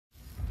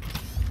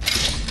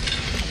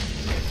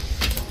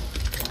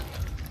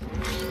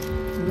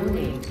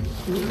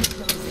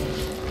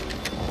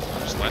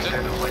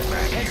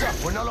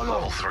We're not alone.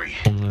 Level 3.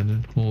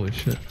 Homelanded. Holy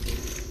shit.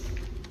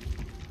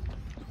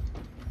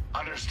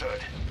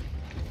 Understood.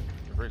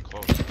 You're very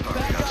close. Bad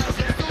guys, let's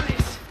do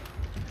this.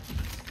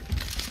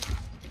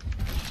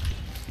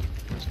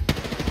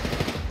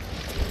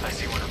 I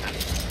see one of them.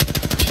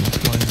 She's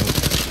flying up.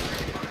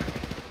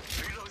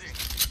 Reloading.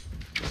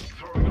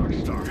 Throwing Arc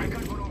Star. I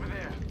got one over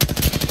there.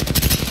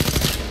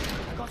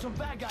 I got some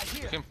bad guys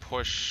here. You can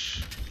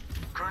push.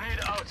 Grenade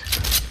out.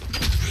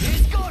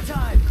 It's go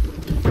time.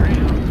 Grenade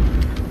out.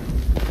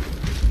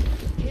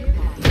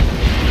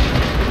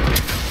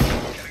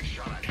 Getting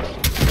shot at.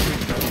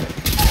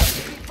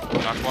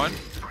 Knock one.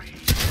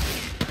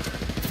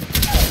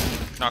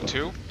 Knock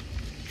two.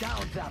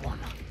 Down that one.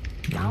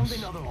 Down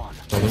another one.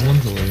 Other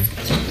one's away.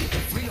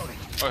 Reloading.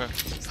 Okay.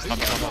 Stop.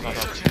 Incoming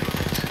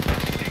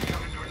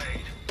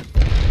grenade.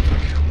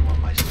 Kill them on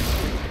my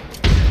side.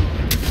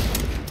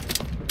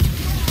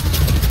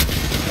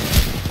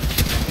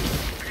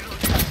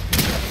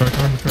 Crack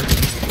on the crack.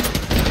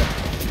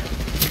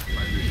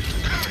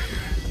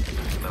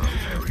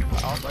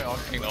 My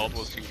Octane ult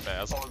was too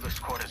fast. All the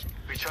squad is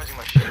recharging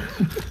my shields.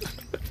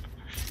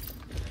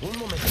 One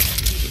moment.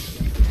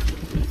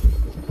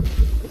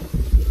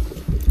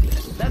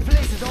 That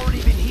place has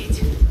already been hit.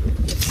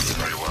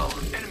 Very well.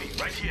 Enemy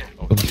right here.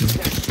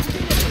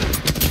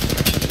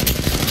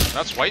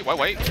 That's white. The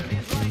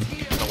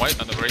white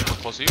and the very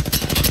close to you.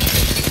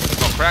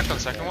 Oh, cracked on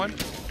the second one.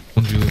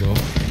 One's really low.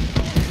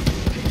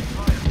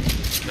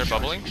 They're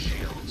bubbling.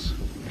 Shields.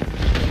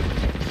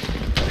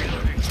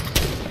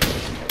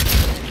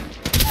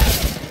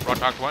 Rock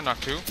knocked one,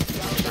 knocked two.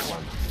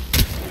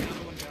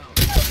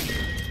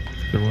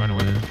 They're one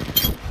away.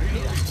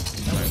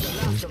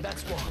 So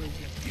that's one.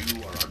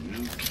 You are our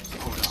new.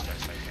 Hold on.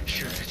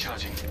 Shields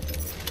recharging.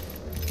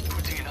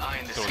 Putting an eye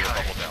in the Throw their sky.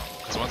 bubble down.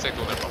 Because once they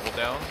throw their bubble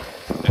down,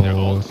 and their Oh,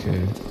 ult,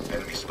 okay.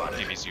 Enemy spotted.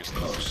 TV's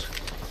useless. Close.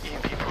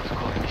 EMP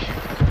protocol initiated.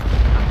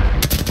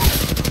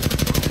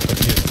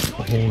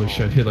 Holy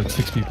shit, hit like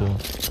 6 people.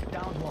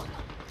 Down one.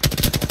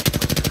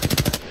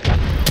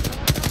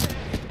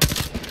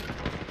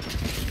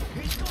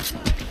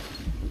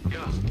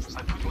 Yeah,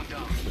 I put one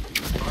down.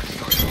 Arc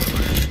Star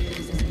over.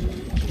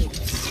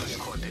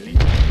 Squad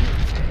delete.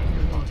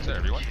 Is that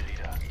everyone? Kill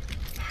leader.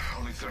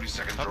 Only 30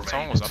 seconds I thought remaining.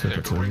 someone was up there.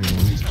 That's everyone.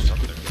 Someone's up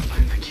there.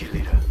 I'm the kill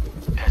leader.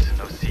 Has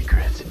no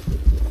secrets.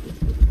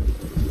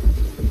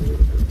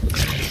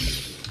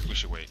 We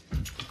should wait.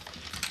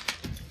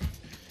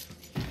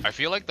 I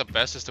feel like the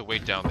best is to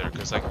wait down there,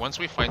 because like once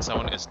we find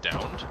someone is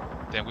downed,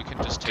 then we can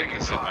just take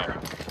this fire.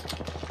 out.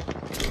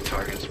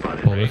 Target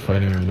spotted. Oh, they're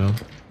fighting right now.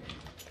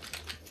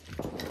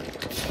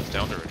 It's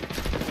downed already.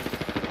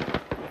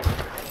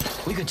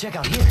 We could check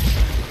out here.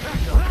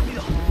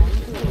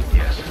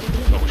 Yes.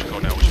 Oh, we should go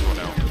now.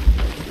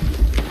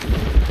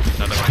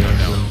 None of them are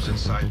down. Those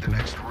inside the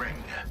next ring.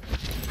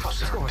 How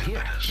over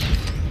here.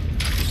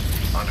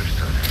 serendipitous.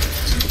 Understood.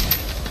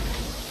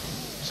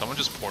 Someone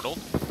just portaled.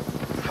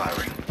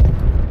 Firing.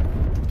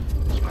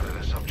 Spotted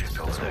a subject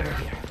over Over there.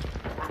 here.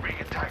 We're being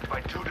attacked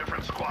by 2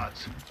 different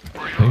squads.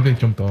 I think they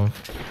jumped off.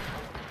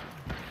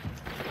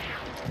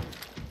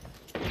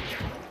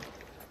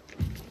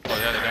 Oh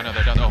yeah,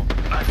 they're down. Oh.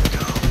 I'm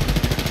down.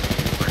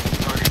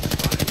 Target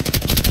spotted.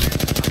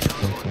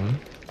 That's one.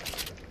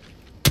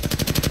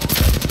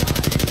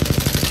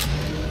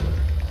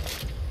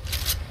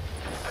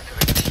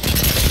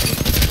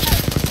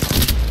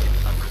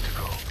 I'm good to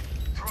go.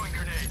 Throwing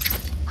grenade.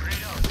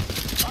 Grenade out.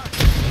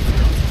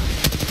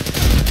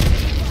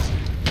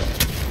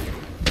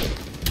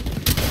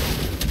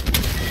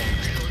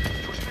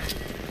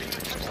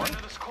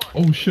 Another squad.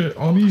 Oh shit,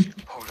 on me.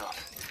 Hold on.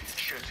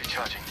 Shields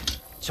recharging.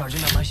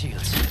 Charging up my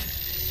shields.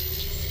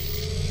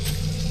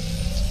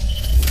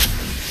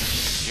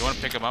 You want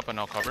to pick him up and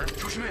I'll cover?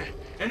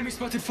 Enemy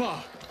spotted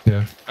far.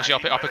 Yeah. Actually,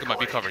 I'll pick him up.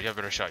 Be covered. You have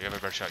a better shot. You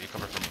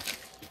cover for me.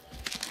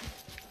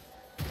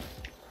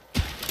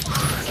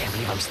 I can't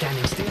believe I'm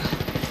standing still.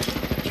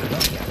 You're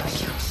lucky I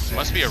like you.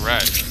 Must be a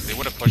red. They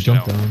would have He pushed it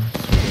jumped out. down.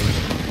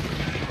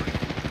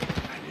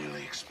 I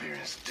nearly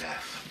experienced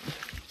death.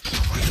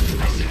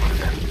 I see one of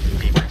them.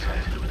 Be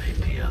prepared to eliminate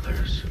the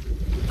others.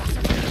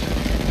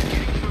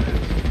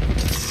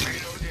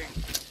 Reloading.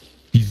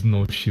 He's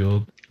no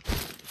shield.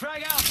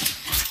 Frag out.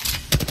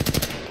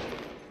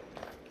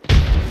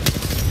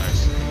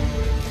 Nice.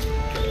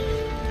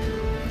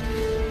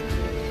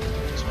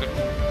 That's good.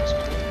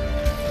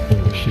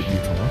 Holy shit, you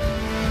talk.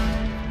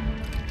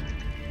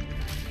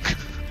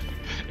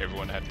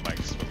 Everyone had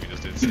mics, but we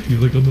just didn't see. He's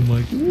like on the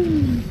mic.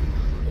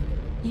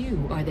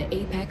 You are the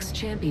Apex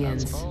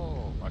champions.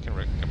 Oh, I can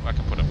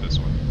put up this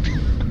one.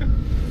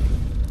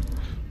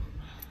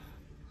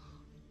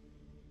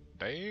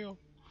 Damn.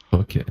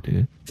 Okay,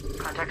 dude.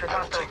 Contact with I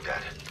will hostile. take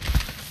that.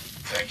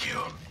 Thank you.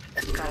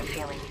 Got a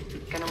feeling.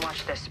 Gonna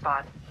watch this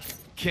spot.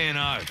 Can't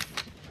I?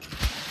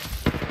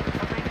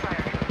 Opening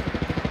fire.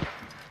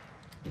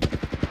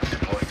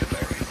 Deploying the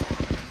barrier.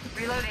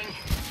 Reloading.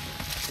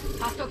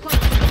 Hostile close.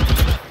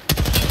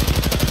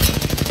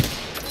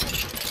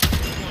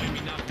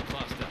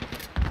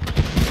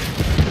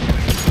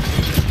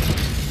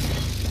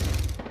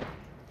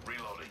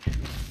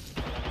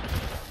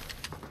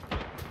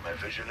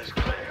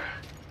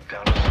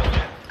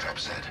 Trap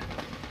set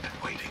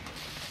and waiting.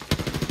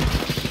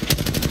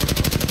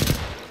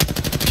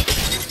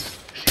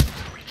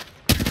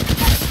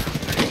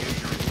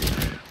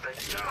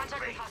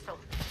 Contact with hostile.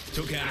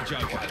 Took out a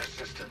Joker. Require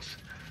assistance.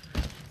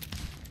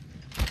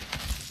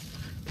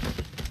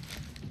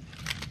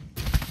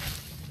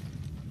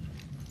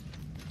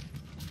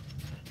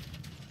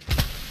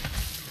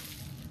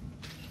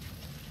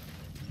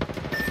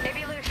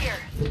 Maybe loot here.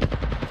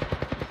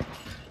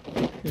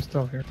 He's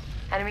still here.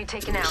 Enemy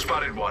taken out.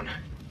 Spotted one.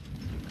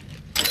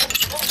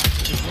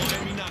 Just one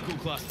enemy knuckle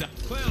cluster.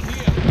 Clown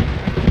here.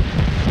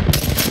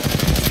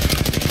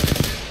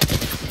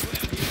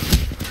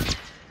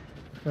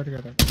 Go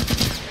together.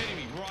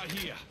 Enemy right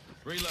here.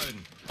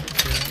 Reloading. The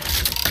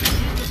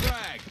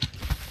frag.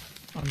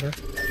 Under.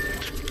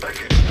 Back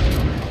in.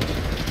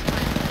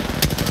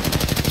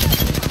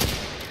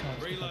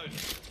 Reloading.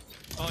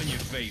 On your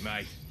feet,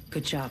 mate.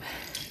 Good job.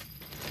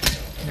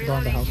 Go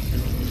on the house.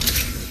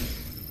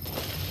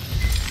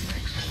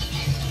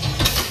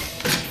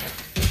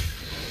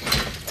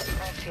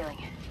 Bad feeling.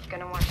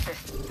 Gonna watch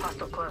this.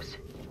 Hostile close.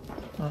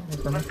 Oh, we're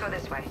coming. Let's go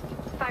this way.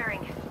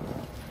 Firing.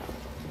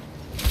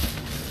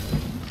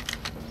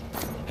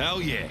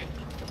 Hell yeah.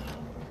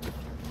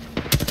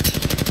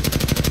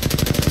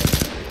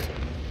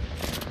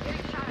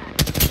 Getting shot at.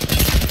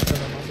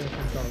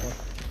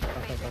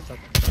 Back up.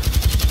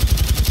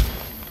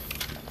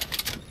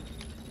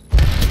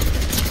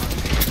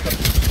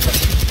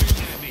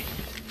 Shooting at me.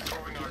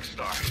 Throwing Arc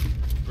Star.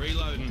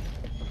 Reloading.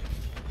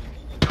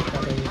 I'm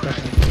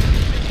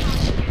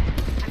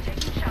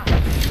taking shots.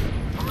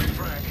 Throwing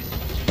frag.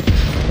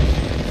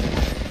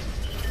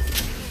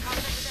 Taking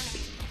contact with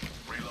enemy.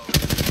 Reload.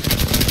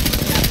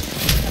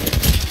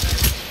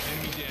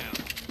 Enemy down.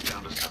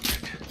 Down to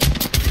subject.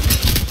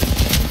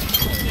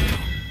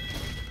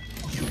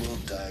 You will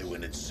die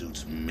when it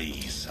suits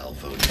me,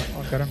 Salvo.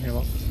 I'll get him heal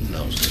up.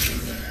 No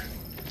sooner.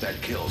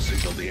 That kill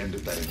signaled the end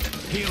of that.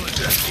 Healing.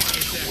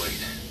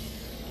 Wait.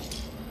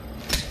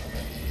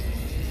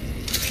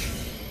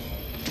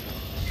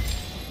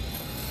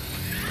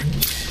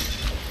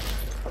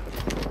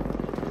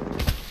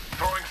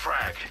 Throwing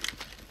frag.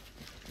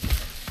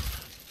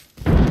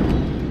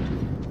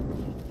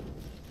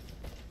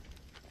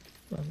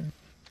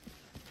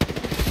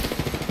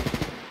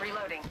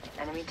 Reloading.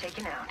 Enemy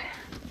taken out.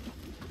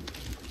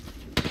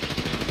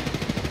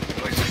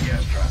 Placing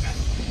gas trap.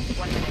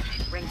 1 minute.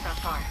 Ring's not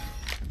far.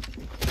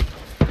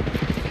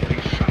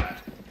 Getting shot at.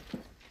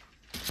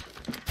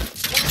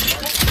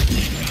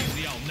 Here comes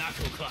the old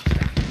knuckle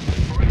cluster.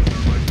 Throwing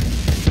thermite.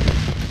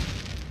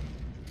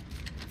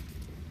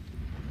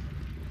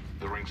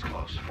 The ring's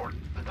close for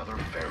another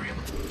variant.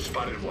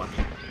 Spotted one.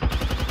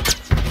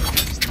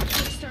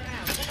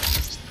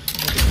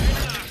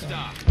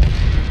 Stop.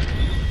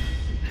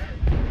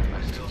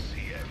 I still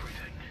see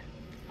everything.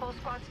 Whole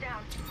squad's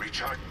down.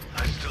 Recharge.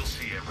 I still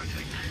see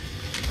everything.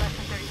 Less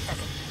than 30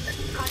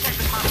 seconds. Contact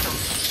with hostile.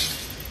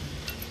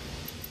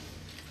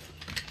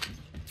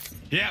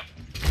 Yep.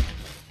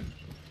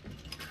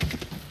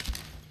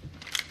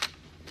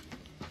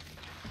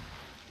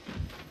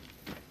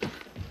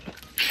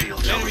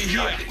 Shields are Enemy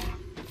here. recharging.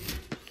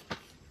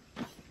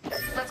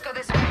 Let's go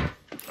this way.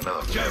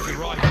 Another Joker variant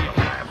right of here.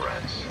 lab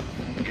rats.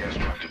 Gas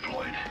trap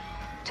deployed.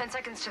 10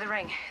 seconds to the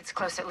ring. It's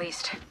close at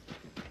least.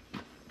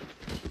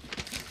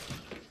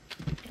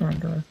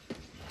 Under.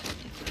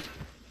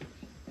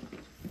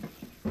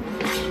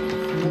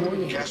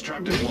 Gas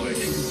trap deployed.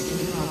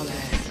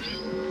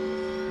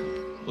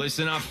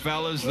 Listen up,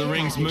 fellas. The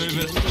ring's moving.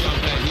 Jump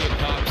out here,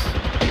 pups.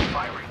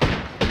 Firing.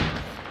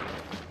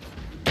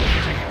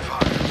 Taking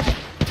fire.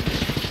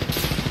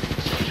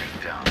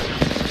 Subject down.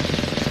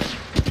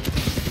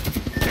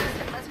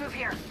 Let's move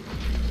here.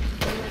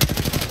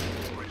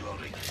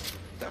 Reloading.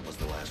 That was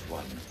the last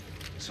one.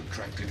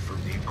 Subtracted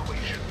from the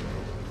equation.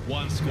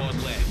 One squad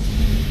left.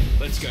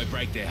 Let's go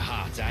break their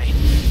hearts, eh?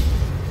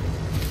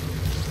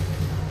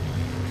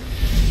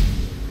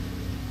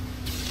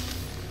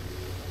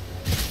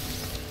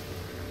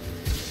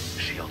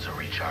 Shields are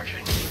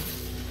recharging.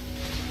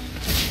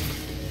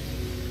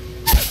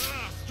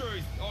 Ah,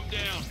 Struth, I'm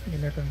down. You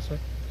make him sick.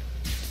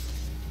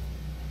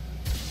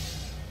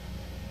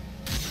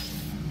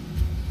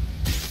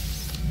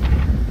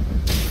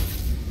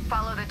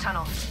 Follow the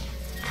tunnel.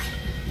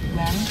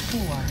 Round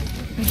 4.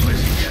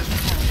 Placing gas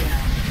trap.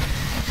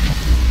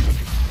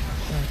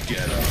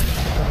 Get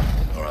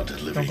up, or I'll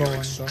deliver Don't go your in,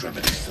 though.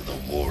 extremities to the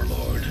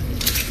warlord.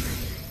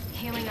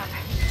 Healing up.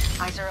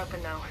 Eyes are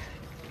open though.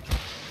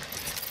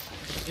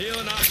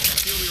 Healing up.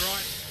 You'll be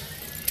right.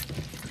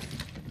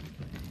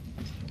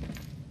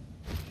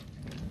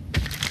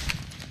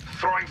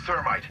 Throwing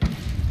thermite.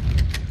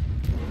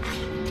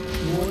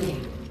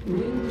 Warning.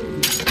 Ring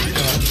movement.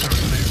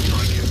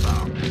 Strike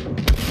inbound.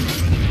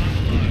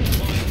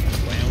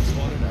 Clown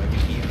spotted over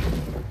here.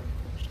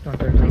 Don't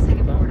take Placing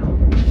a that. portal.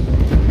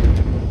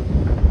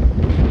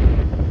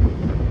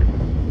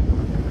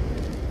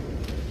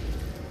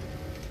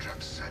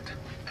 Trap set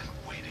and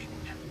waiting.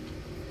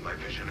 My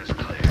vision is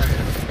clear.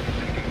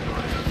 Taking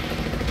fire.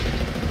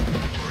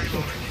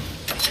 Reloading.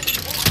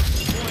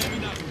 Boy, enemy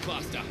knuckle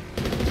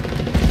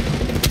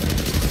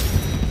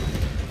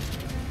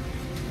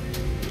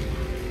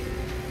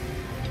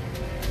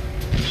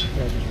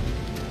Just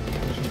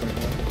right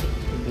now.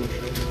 The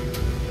bullshit.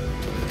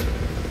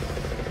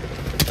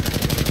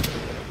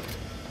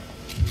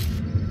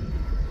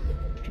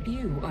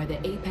 You are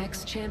the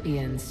Apex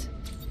champions.